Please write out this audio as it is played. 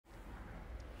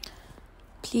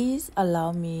Please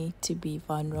allow me to be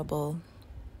vulnerable.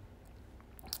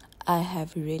 I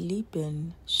have really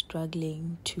been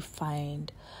struggling to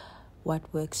find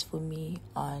what works for me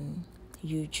on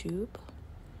YouTube.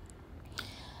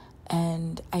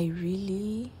 And I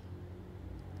enjoy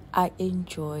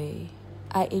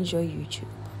YouTube.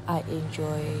 I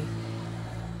enjoy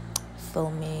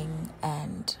filming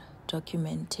and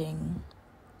documenting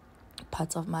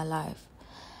parts of my life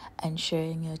and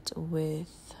sharing it with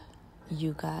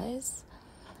you guys.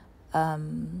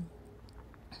 The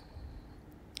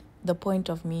point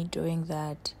of me doing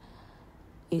that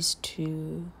is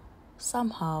to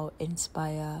somehow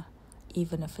inspire,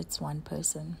 even if it's one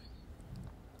person.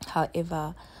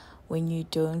 However, when you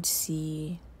don't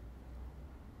see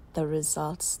the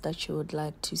results that you would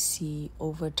like to see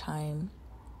over time,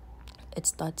 it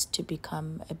starts to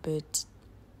become a bit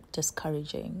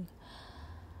discouraging.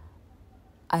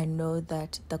 I know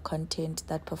that the content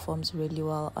that performs really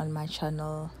well on my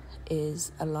channel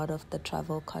is a lot of the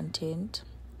travel content,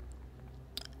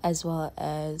 as well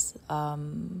as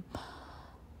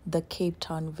the Cape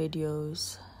Town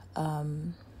videos.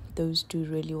 Those do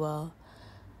really well.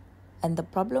 And the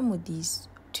problem with these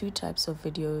two types of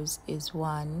videos is,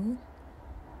 one,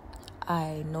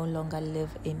 I no longer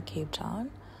live in Cape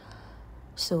Town,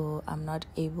 so I'm not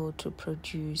able to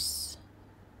produce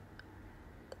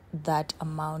that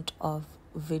amount of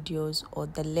videos or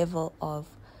the level of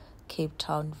Cape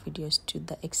Town videos to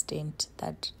the extent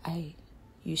that I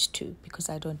used to, because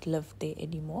I don't live there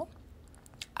anymore.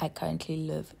 I currently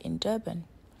live in Durban.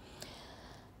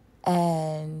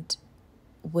 And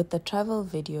with the travel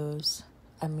videos,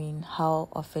 how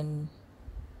often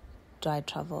do I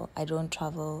travel? I don't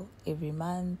travel every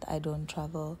month. I don't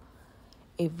travel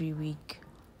every week.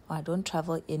 I don't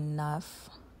travel enough.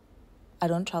 I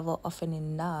don't travel often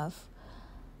enough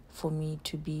for me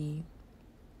to be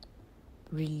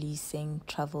releasing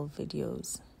travel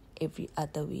videos every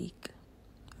other week,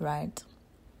 right?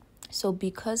 So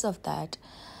because of that,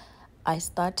 I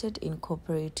started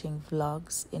incorporating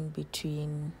vlogs in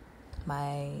between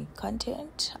my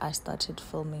content. I started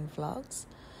filming vlogs.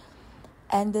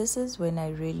 And this is when I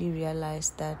really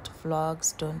realized that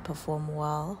vlogs don't perform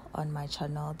well on my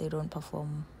channel. They don't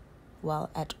perform well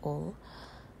at all.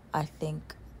 I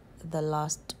think the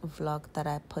last vlog that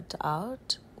I put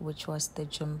out, which was the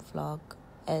gym vlog,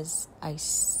 as I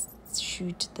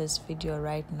shoot this video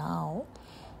right now,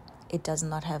 it does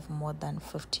not have more than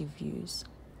 50 views.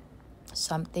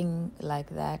 Something like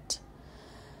that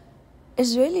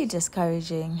is really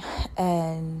discouraging.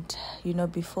 And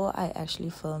before I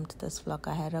actually filmed this vlog,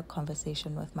 I had a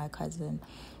conversation with my cousin,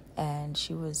 and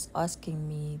she was asking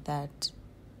me that,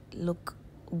 look,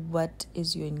 what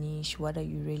is your niche? What are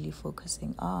you really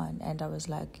focusing on? And I was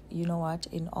like, you know what?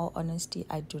 In all honesty,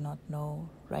 I do not know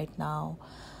right now.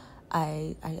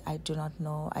 I do not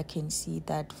know. I can see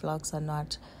that vlogs are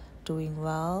not doing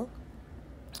well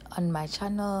on my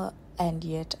channel, and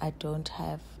yet I don't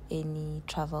have any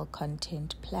travel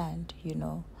content planned,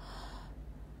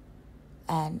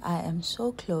 And I am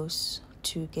so close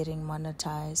to getting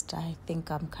monetized. I think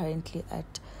I'm currently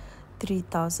at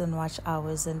 3,000 watch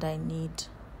hours, and I need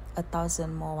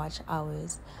 1,000 more watch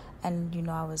hours. And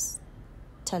I was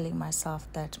telling myself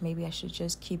that maybe I should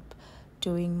just keep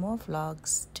doing more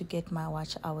vlogs to get my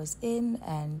watch hours in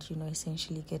and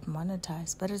essentially get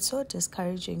monetized. But it's so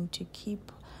discouraging to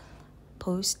keep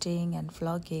posting and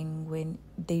vlogging when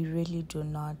they really do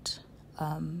not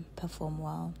perform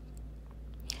well.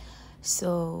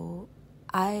 So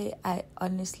I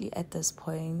honestly, at this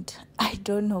point, I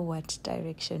don't know what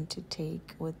direction to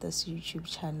take with this YouTube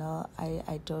channel.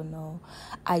 I don't know.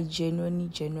 I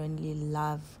genuinely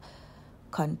love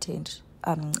content,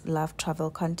 love travel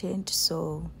content.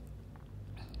 So,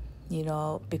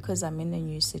 because I'm in a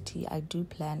new city, I do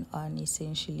plan on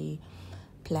essentially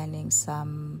planning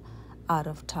some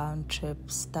out-of-town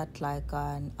trips that like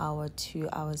an hour, 2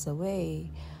 hours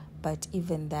away. But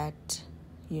even that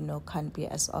can't be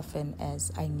as often as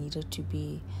I need it to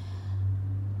be.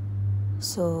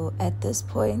 So at this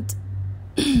point,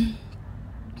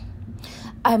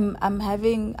 I'm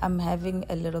having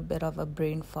a little bit of a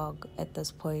brain fog at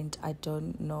this point. I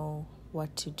don't know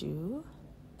what to do.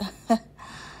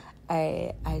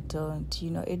 I don't.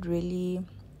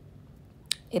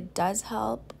 It does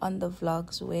help on the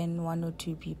vlogs when 1 or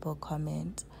 2 people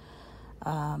comment.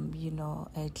 At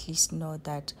least know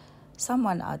that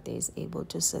someone out there is able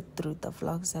to sit through the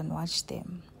vlogs and watch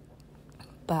them.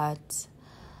 But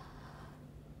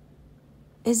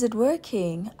is it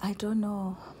working? I don't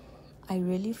know. I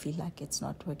really feel like it's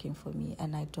not working for me,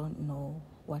 and I don't know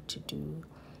what to do.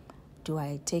 Do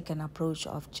I take an approach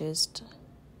of just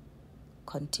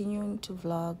continuing to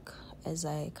vlog as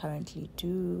I currently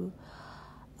do?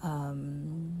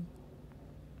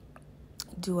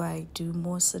 Do I do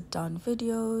more sit-down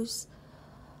videos?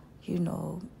 You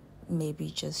know, maybe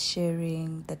just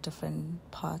sharing the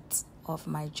different parts of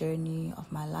my journey,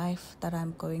 of my life that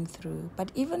I'm going through.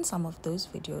 But even some of those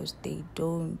videos, they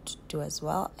don't do as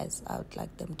well as I would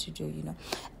like them to do, you know.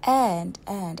 And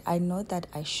I know that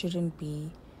I shouldn't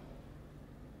be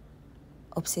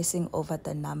obsessing over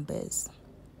the numbers,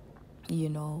 you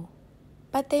know.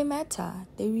 But they matter.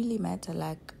 They really matter.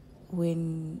 Like,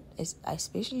 when,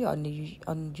 especially on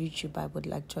YouTube, I would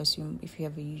like to assume if you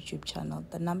have a YouTube channel,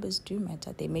 the numbers do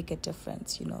matter. They make a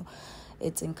difference, you know.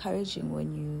 It's encouraging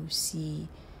when you see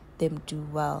them do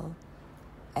well,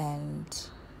 and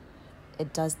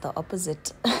it does the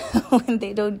opposite when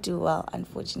they don't do well,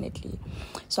 unfortunately.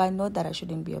 So I know that I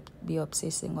shouldn't be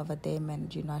obsessing over them,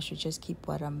 and you know, I should just keep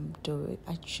what I'm doing.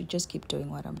 I should just keep doing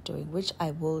what I'm doing, which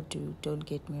I will do. Don't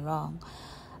get me wrong.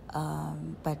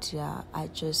 But yeah, I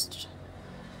just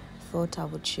thought I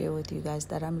would share with you guys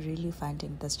that I'm really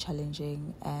finding this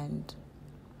challenging, and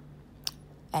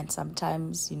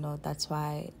sometimes, you know, that's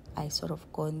why I sort of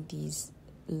go on these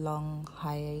long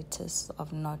hiatus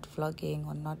of not vlogging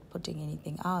or not putting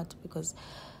anything out, because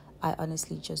I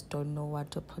honestly just don't know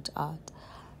what to put out.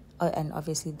 And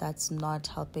obviously that's not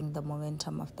helping the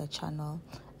momentum of the channel,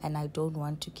 and I don't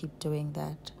want to keep doing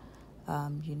that,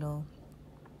 you know.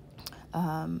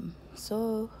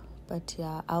 So, but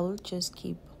yeah, I'll just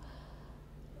keep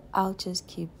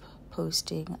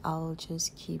posting. I'll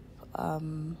just keep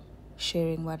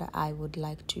sharing what I would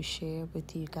like to share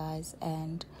with you guys,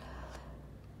 and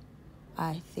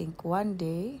I think one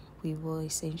day we will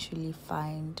essentially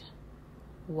find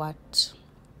what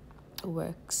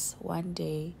works. One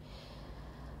day,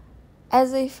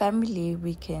 as a family,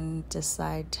 we can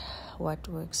decide what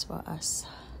works for us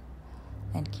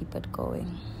and keep it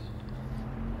going.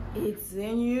 It's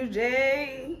a new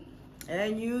day,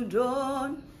 a new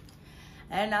dawn,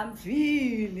 and I'm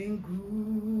feeling good.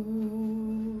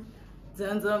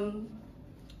 Dum dum,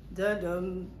 dum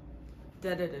dum,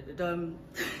 da da da da dum.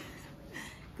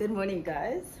 Good morning,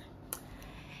 guys.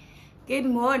 Good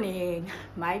morning,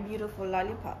 my beautiful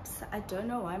lollipops. I don't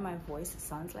know why my voice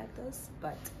sounds like this,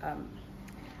 but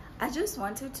I just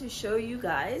wanted to show you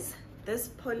guys this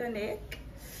polo neck.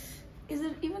 Is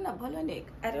it even a polo neck?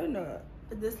 I don't know.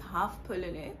 This half polo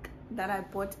neck that I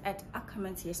bought at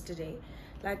Ackermans yesterday.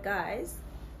 Like, guys,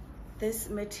 this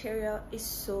material is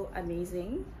so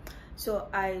amazing. So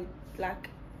I, like,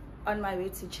 on my way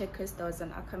to Checkers, there was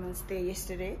an Ackermans there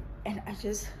yesterday, and I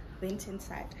just went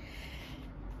inside.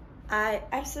 I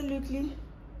absolutely,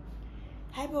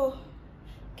 hi bro,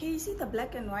 can you see the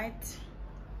black and white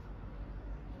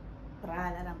bra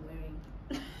that I'm wearing?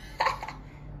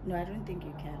 No, I don't think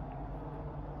you can.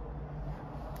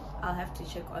 I'll have to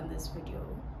check on this video.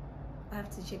 I have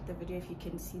to check the video if you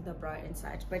can see the bra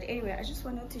inside. But anyway, I just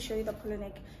wanted to show you the polo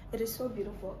neck. It is so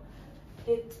beautiful.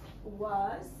 It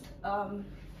was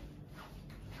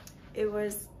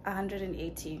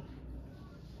 180. It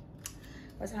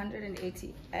was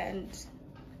 180, and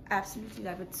absolutely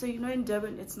love it. So, you know, in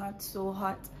Durban it's not so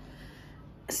hot,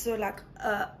 so like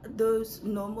those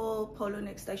normal polo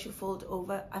necks that you fold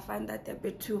over, I find that they're a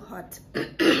bit too hot.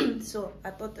 So I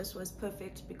thought this was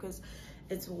perfect because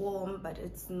it's warm, but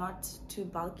it's not too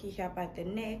bulky here by the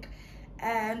neck.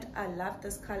 And I love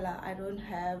this color. I don't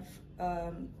have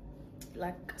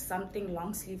like something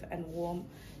long sleeve and warm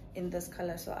in this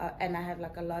color, so and I have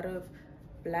like a lot of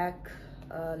black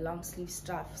long sleeve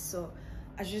stuff, so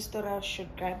I just thought I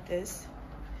should grab this,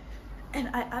 and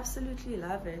I absolutely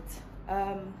love it.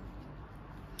 I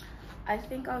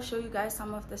think I'll show you guys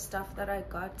some of the stuff that I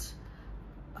got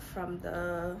from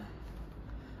the,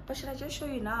 or should I just show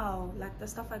you now, like the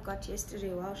stuff I got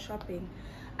yesterday while shopping?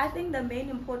 I think the main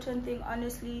important thing,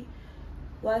 honestly,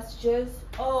 was just,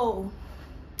 oh,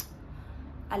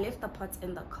 I left the pots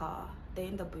in the car. They're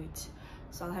in the boot,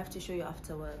 so I'll have to show you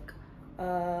after work.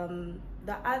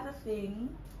 The other thing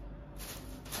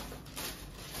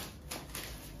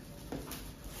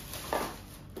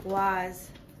was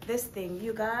this thing,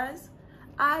 you guys.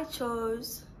 I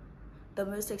chose the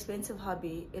most expensive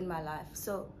hobby in my life.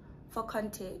 So for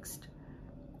context,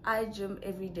 I gym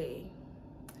every day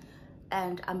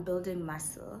and I'm building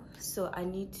muscle, so I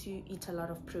need to eat a lot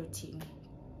of protein.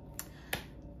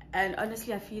 And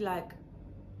honestly, I feel like,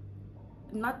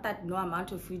 not that no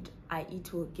amount of food I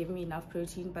eat will give me enough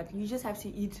protein, but you just have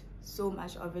to eat so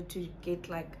much of it to get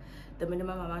like the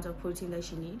minimum amount of protein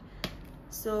that you need.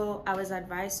 So I was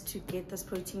advised to get this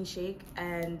protein shake,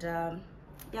 and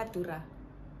yatura,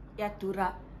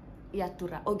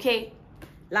 okay,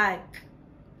 like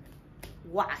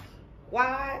Why?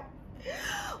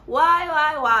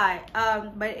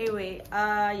 But anyway,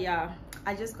 yeah,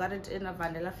 I just got it in a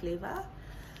vanilla flavor.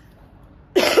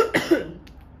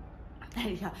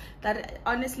 Yeah, that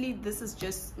honestly, this is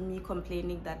just me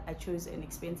complaining that I chose an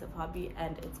expensive hobby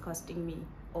and it's costing me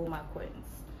all my coins.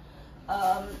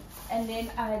 And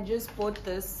then I just bought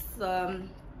this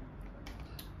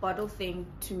bottle thing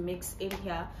to mix in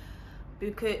here,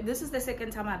 because this is the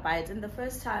second time I buy it, and the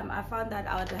first time I found that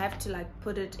I would have to like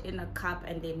put it in a cup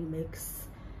and then mix,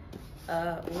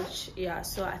 which, yeah,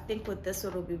 so I think with this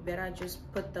it'll be better.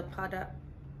 Just put the powder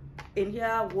in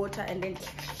here, water, and then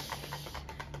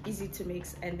easy to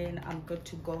mix, and then I'm good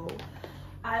to go.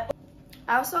 I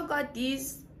also got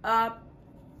these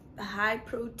high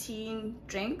protein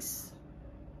drinks.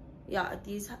 Yeah,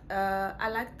 these I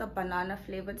like the banana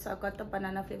flavored, so I got the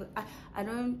banana flavored. I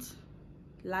don't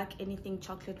like anything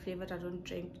chocolate flavored. I don't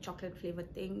drink chocolate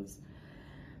flavored things.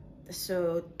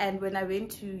 So, and when I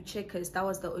went to Checkers, that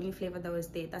was the only flavor that was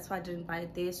there. That's why I didn't buy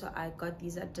it there, so I got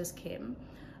these at Discount.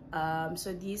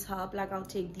 So these help. Like, I'll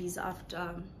take these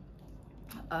after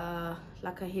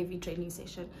like a heavy training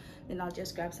session, then I'll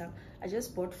just grab some. I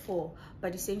just bought 4,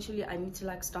 but essentially I need to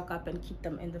like stock up and keep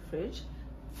them in the fridge.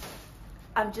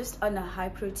 I'm just on a high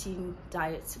protein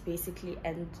diet basically,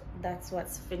 and that's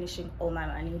what's finishing all my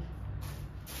money.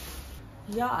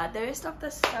 Yeah, the rest of the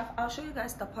stuff I'll show you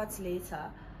guys the pots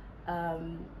later,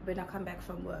 when I come back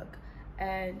from work.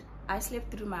 And I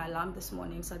slept through my alarm this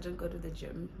morning, so I didn't go to the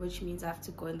gym, which means I have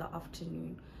to go in the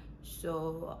afternoon.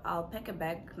 So I'll pack a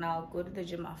bag now, go to the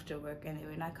gym after work, and then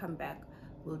when I come back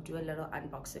we'll do a little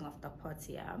unboxing of the pots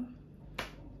here.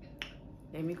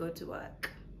 Let me go to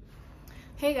work.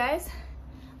 Hey guys,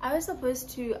 I was supposed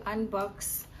to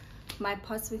unbox my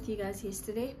pots with you guys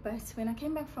yesterday, but when I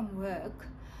came back from work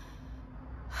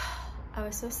I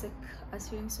was so sick. I was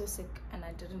feeling so sick and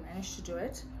I didn't manage to do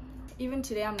it. Even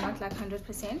today I'm not like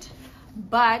 100%,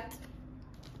 but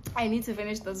I need to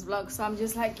finish this vlog, so I'm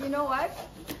just like, you know what,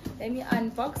 let me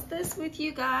unbox this with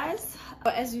you guys.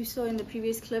 But as you saw in the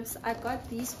previous clips, I got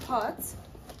these pots.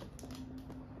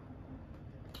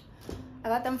 I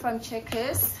got them from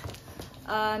Checkers.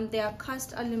 They are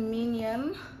cast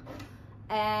aluminium,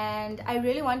 and I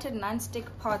really wanted non-stick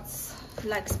pots,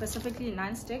 like specifically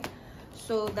non-stick,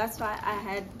 so that's why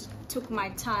I took my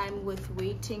time with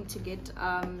waiting to get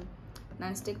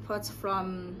non-stick pots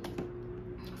from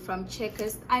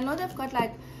Checkers. I know they've got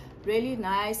like really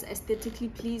nice aesthetically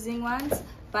pleasing ones,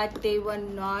 but they were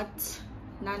not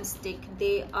non-stick.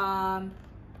 They are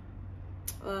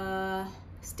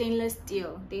stainless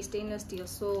steel. They're stainless steel.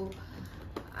 So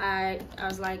I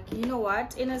was like, you know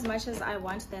what, in as much as I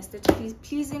want the aesthetically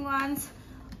pleasing ones,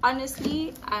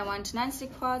 honestly I want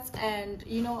non-stick pots, and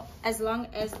you know, as long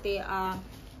as they are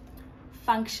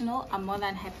functional, I'm more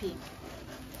than happy.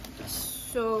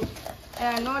 So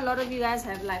I know a lot of you guys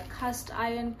have like cast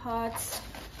iron pots,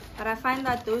 but I find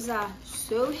that those are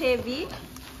so heavy,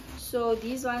 so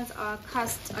these ones are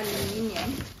cast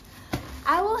aluminium.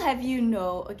 I will have you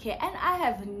know, okay, and I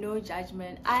have no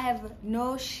judgment, I have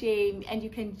no shame, and you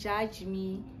can judge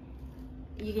me.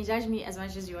 You can judge me as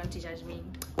much as you want to judge me.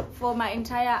 For my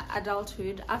entire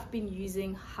adulthood, I've been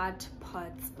using hard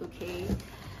pots, okay,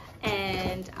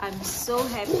 and I'm so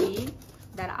happy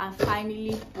that I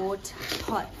finally bought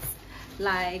pots.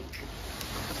 Like,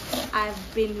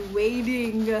 I've been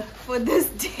waiting for this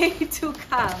day to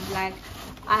come. Like,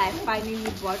 I finally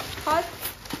bought pots,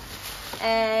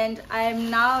 and I'm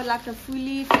now like a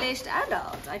fully fledged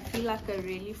adult. I feel like a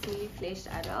really fully fledged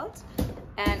adult,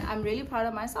 and I'm really proud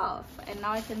of myself. And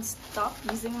now I can stop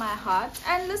using my heart.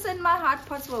 And listen, my heart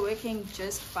pots were working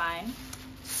just fine.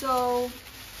 So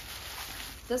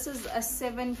this is a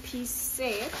 7-piece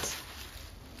set,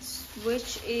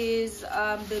 which is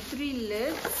the 3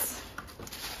 lids.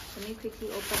 Let me quickly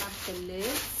open up the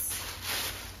lids.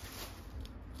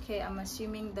 Okay, I'm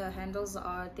assuming the handles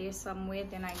are there somewhere,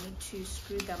 then I need to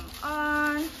screw them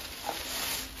on.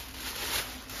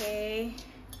 Okay.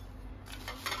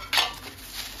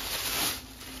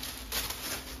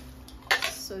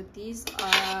 So these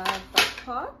are the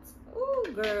pots. Oh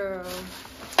girl.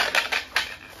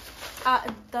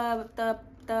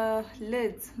 The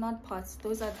lids, not pots.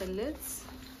 Those are the lids,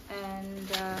 and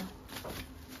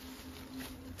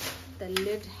the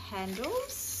lid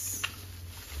handles.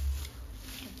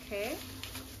 Okay.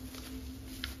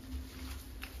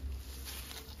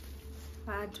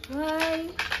 Bad boy.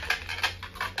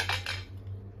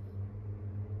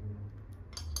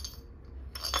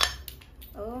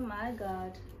 Oh my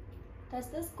god. Does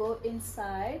this go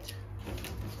inside?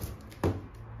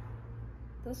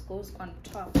 This goes on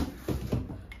top.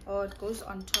 Oh, it goes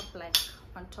on top like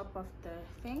on top of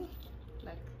the thing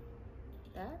like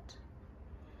that.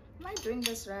 Am I doing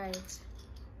this right?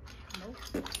 Nope.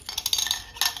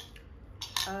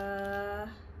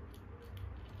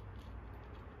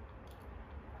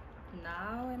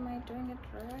 Now am I doing it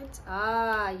right?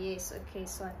 Ah, yes. Okay,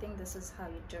 so I think this is how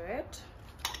you do it,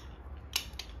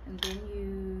 and then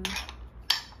you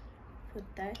put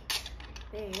that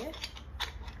there.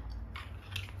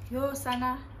 Yo,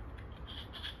 Sana,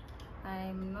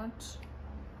 I'm not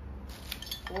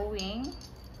going.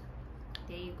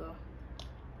 There you go.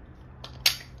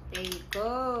 There you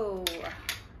go.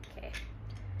 Okay,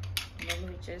 and then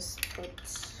we just put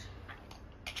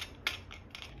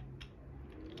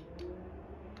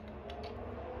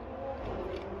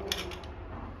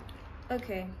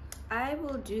okay. I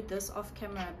will do this off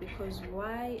camera because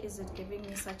why is it giving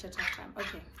me such a tough time?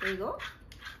 Okay, there you go.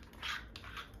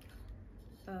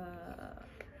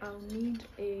 I'll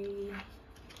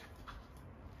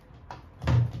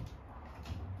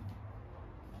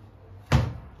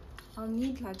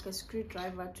need like a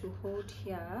screwdriver to hold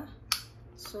here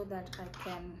so that I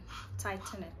can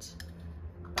tighten it,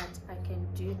 but I can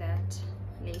do that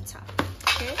later.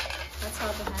 Okay, that's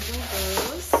how the handle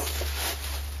goes.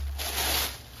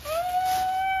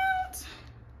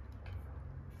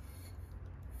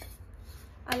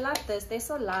 I love this. They're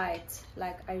so light.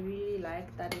 Like, I really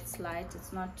like that it's light.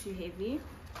 It's not too heavy.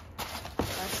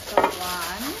 That's the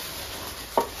one.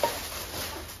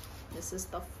 This is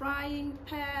the frying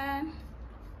pan.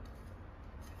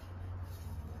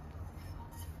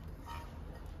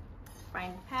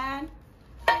 Frying pan.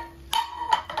 And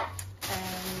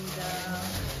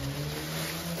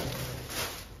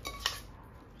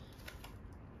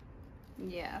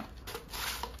yeah.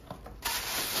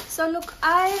 So look,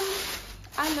 I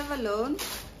live alone,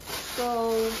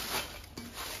 so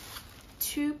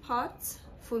 2 pots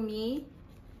for me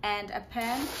and a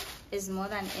pan is more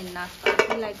than enough. I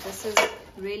feel like this is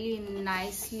really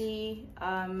nicely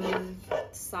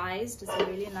sized. It's a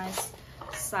really nice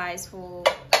size for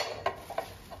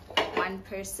 1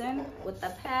 person with the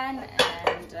pan.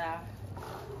 And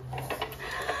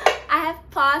I have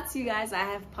pots, you guys. I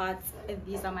have pots.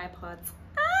 These are my pots.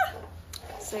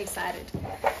 So excited.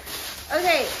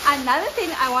 Okay, another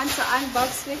thing I want to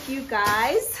unbox with you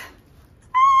guys.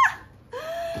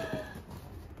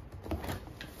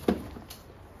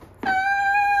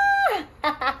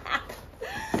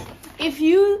 If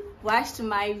you watched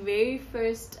my very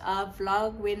first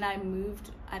vlog when I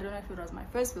moved, I don't know if it was my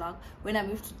first vlog, when I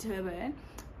moved to Durban,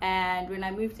 and when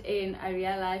I moved in, I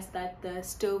realized that the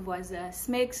stove was a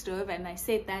Smeg stove, and I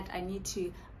said that I need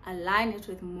to align it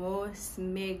with more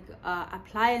Smeg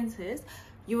appliances.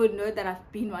 You would know that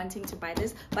I've been wanting to buy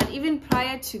this, but even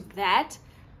prior to that,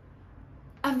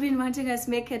 I've been wanting a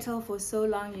Smeg kettle for so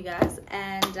long, you guys,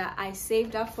 and I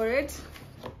saved up for it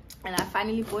and I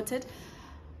finally bought it.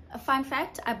 A fun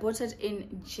fact, I bought it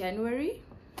in January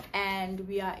and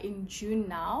we are in June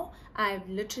now. I've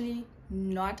literally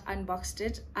not unboxed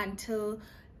it until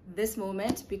this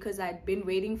moment because I'd been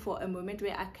waiting for a moment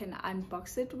where I can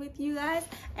unbox it with you guys,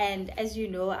 and as you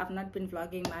know, I've not been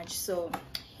vlogging much, so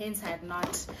hence I had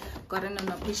not gotten an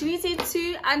opportunity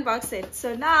to unbox it.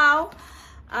 So now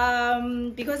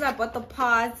because I bought the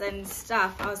parts and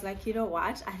stuff, I was like, you know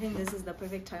what, I think this is the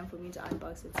perfect time for me to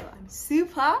unbox it. So I'm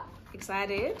super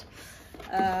excited,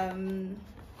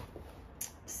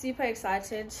 super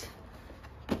excited.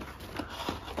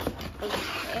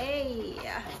 Okay,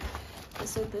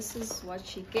 so this is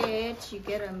what you get. You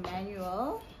get a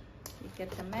manual. You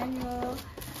get the manual.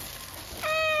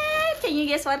 Can you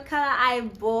guess what color I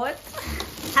bought?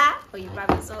 Oh, you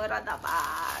probably saw it on the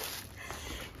back.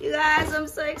 You guys, I'm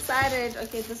so excited.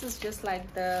 Okay, this is just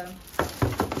like the, I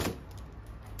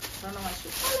don't know what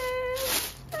you call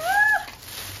it.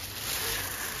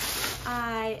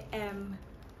 I am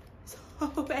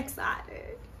so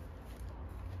excited.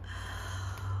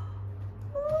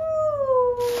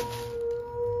 Ooh,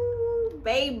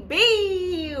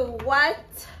 baby, what?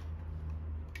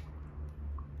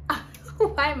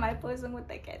 Why am I posing with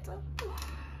the kettle?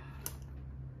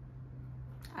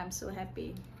 I'm so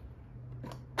happy.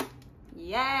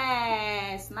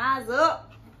 Yes, Nazo.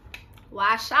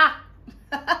 Washa.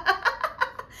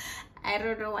 I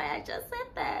don't know why I just said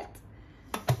that.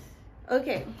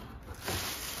 Okay.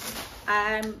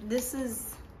 This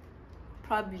is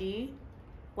probably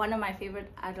one of my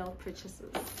favorite adult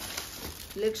purchases.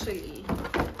 Literally.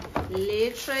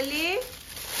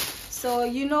 So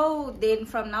you know, then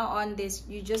from now on, this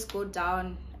you just go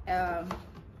down a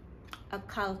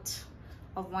cult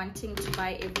of wanting to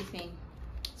buy everything.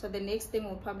 So the next thing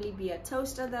will probably be a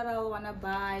toaster that I'll want to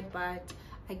buy, but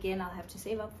again, I'll have to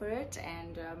save up for it,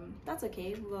 and that's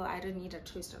okay. Well, I don't need a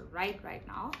toaster right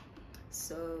now.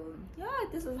 So yeah,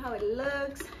 this is how it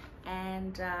looks.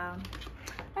 And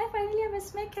I finally have a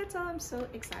smack kettle. I'm so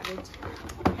excited,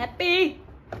 happy.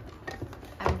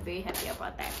 I'm very happy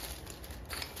about that.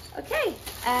 Okay,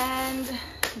 and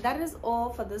that is all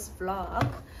for this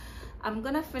vlog. I'm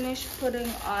gonna finish putting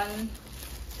on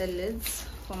the lids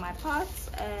for my pots,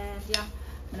 and yeah,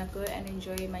 I'm gonna go and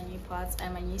enjoy my new pots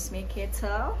and my new smear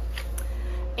kettle.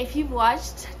 If you've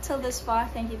watched till this far,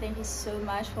 thank you so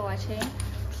much for watching.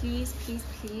 Please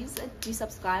do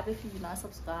subscribe if you've not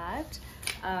subscribed.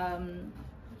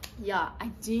 Yeah, I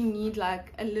do need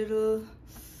like a little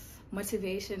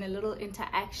motivation, a little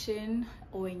interaction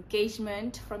or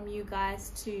engagement from you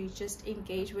guys to just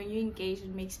engage. When you engage,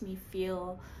 it makes me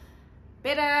feel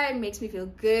better, it makes me feel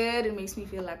good, it makes me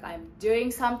feel like I'm doing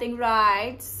something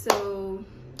right. So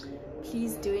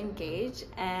please do engage,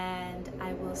 and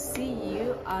I will see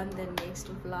you on the next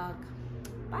vlog.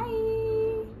 Bye.